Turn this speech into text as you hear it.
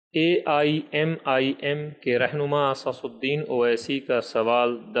AIMIM کے رہنما اسدالدین اویسی کا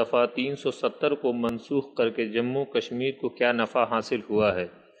سوال دفعہ 370 کو منسوخ کر کے جموں کشمیر کو کیا نفع حاصل ہوا ہے؟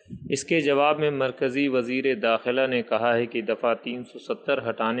 اس کے جواب میں مرکزی وزیر داخلہ نے کہا ہے کہ دفعہ 370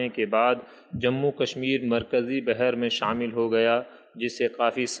 ہٹانے کے بعد جموں کشمیر مرکزی بحر میں شامل ہو گیا، جس سے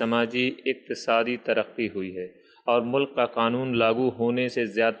کافی سماجی اقتصادی ترقی ہوئی ہے اور ملک کا قانون لاگو ہونے سے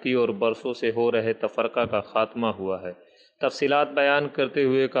زیادتی اور برسوں سے ہو رہے تفرقہ کا خاتمہ ہوا ہے۔ تفصیلات بیان کرتے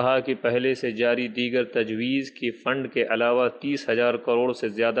ہوئے کہا کہ پہلے سے جاری دیگر تجویز کی فنڈ کے علاوہ 30,000 کروڑ سے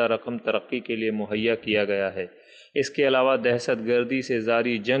زیادہ رقم ترقی کے لیے مہیا کیا گیا ہے۔ اس کے علاوہ دہشت گردی سے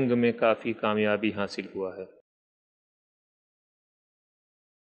جاری جنگ میں کافی کامیابی حاصل ہوا ہے۔